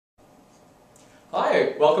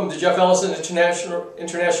Hi, welcome to Jeff Ellis International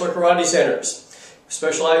Karate Centers,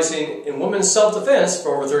 specializing in women's self-defense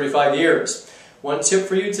for over 35 years. One tip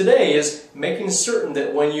for you today is making certain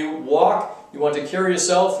that when you walk, you want to carry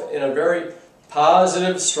yourself in a very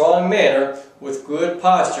positive, strong manner with good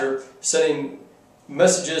posture, sending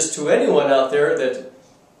messages to anyone out there that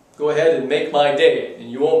go ahead and make my day, and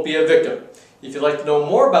you won't be a victim. If you'd like to know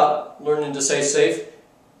more about learning to stay safe,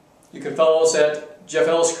 you can follow us at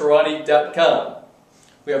jeffelliskarate.com.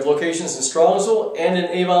 We have locations in Strongsville and in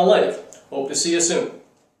Avon Lake. Hope to see you soon.